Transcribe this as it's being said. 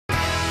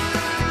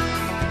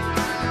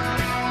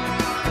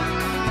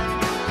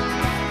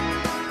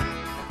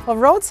Well,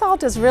 road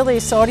salt is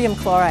really sodium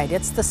chloride.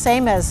 It's the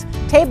same as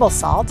table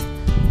salt.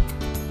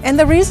 And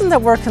the reason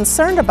that we're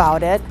concerned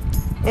about it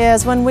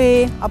is when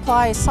we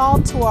apply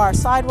salt to our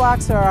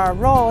sidewalks or our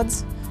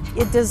roads,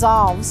 it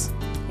dissolves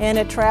and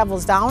it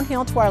travels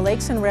downhill to our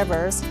lakes and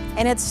rivers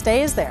and it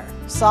stays there.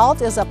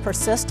 Salt is a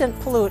persistent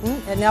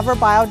pollutant. It never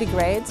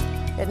biodegrades.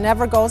 It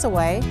never goes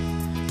away.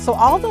 So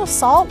all the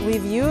salt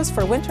we've used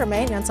for winter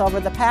maintenance over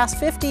the past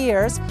 50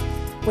 years,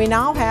 we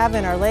now have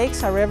in our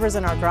lakes, our rivers,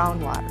 and our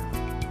groundwater.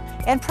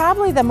 And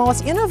probably the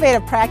most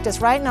innovative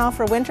practice right now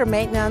for winter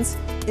maintenance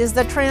is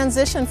the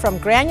transition from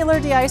granular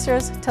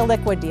deicers to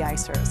liquid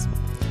deicers.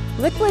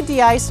 Liquid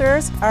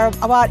deicers are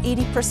about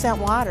 80%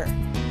 water,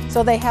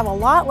 so they have a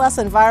lot less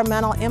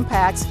environmental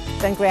impacts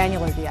than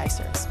granular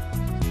deicers.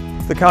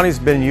 The county's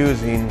been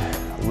using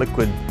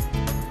liquid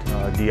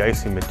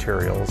de-icing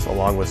materials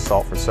along with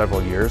salt for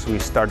several years. We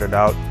started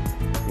out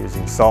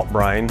using salt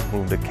brine,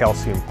 moved to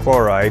calcium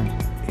chloride,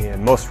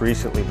 and most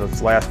recently,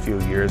 those last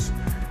few years,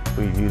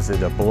 we've used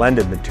a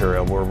blended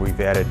material where we've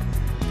added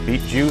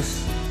beet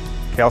juice,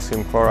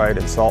 calcium chloride,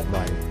 and salt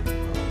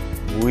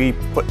brine. We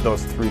put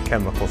those three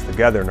chemicals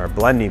together in our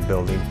blending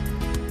building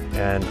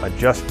and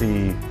adjust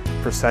the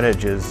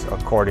percentages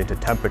according to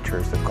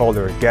temperatures. The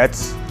colder it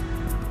gets,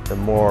 the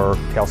more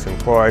calcium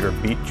chloride or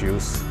beet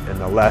juice and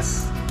the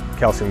less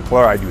calcium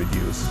chloride you would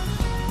use.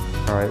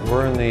 All right,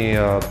 we're in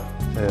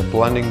the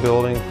blending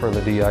building for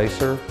the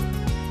de-icer,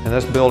 and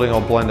this building will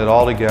blend it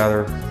all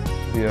together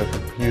via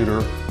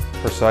computer.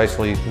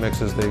 Precisely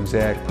mixes the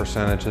exact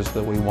percentages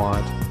that we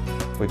want.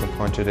 We can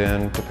punch it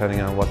in depending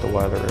on what the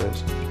weather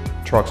is.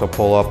 Trucks will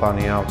pull up on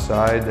the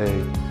outside.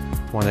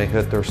 When they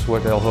hit their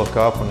switch, they'll hook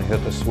up. When they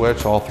hit the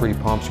switch, all three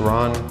pumps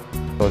run.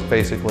 So it's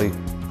basically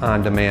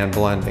on-demand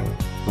blending.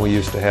 We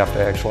used to have to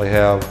actually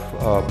have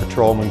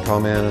patrolmen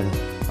come in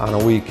on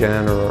a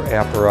weekend or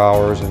after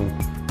hours, and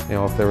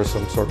if there was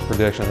some sort of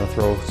prediction to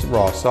throw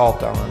raw salt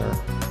down on there.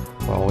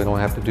 Well, we don't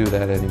have to do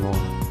that anymore.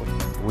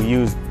 We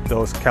use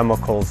those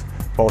chemicals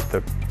both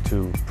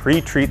to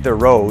pre-treat the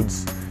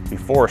roads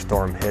before a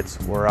storm hits.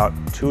 We're out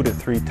 2 to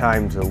 3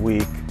 times a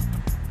week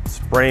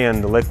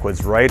spraying the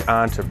liquids right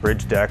onto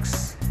bridge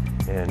decks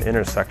and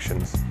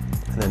intersections.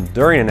 And then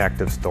during an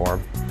active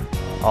storm,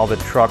 all the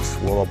trucks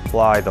will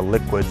apply the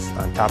liquids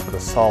on top of the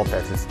salt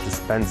as it's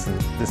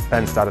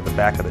dispensed out of the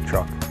back of the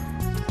truck.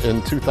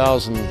 In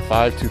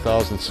 2005,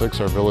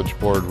 2006, our village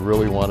board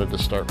really wanted to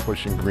start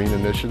pushing green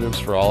initiatives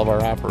for all of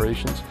our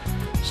operations.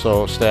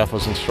 So staff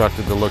was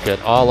instructed to look at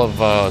all of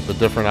the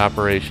different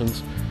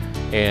operations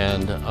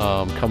and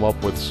come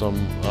up with some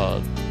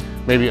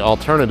maybe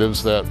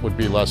alternatives that would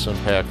be less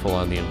impactful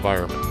on the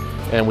environment.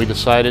 And we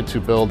decided to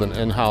build an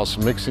in-house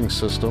mixing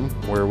system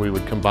where we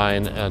would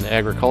combine an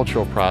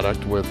agricultural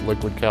product with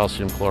liquid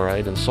calcium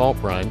chloride and salt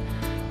brine.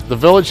 The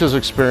village has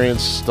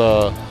experienced,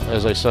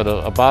 as I said,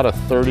 about a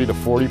 30 to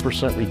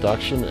 40%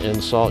 reduction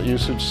in salt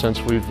usage since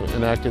we've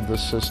enacted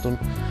this system.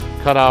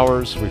 Cut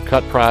hours, we've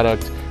cut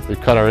product, we've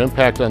cut our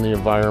impact on the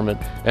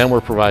environment, and we're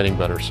providing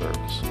better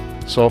service.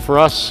 So for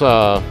us,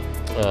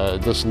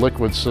 this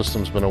liquid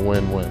system's been a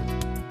win-win.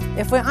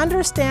 If we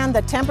understand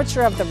the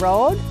temperature of the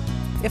road,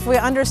 if we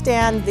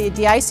understand the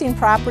de-icing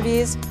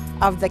properties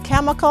of the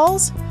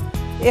chemicals,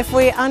 if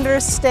we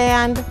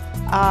understand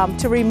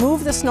to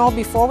remove the snow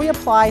before we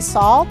apply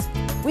salt,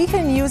 we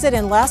can use it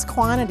in less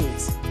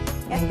quantities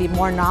and be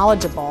more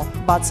knowledgeable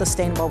about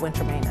sustainable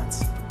winter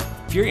maintenance.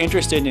 If you're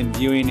interested in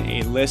viewing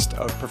a list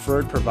of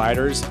preferred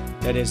providers,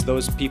 that is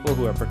those people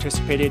who have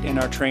participated in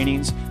our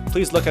trainings,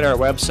 please look at our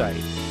website.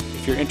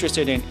 If you're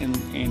interested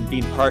in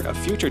being part of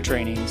future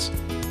trainings,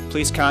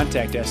 please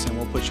contact us and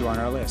we'll put you on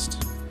our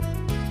list.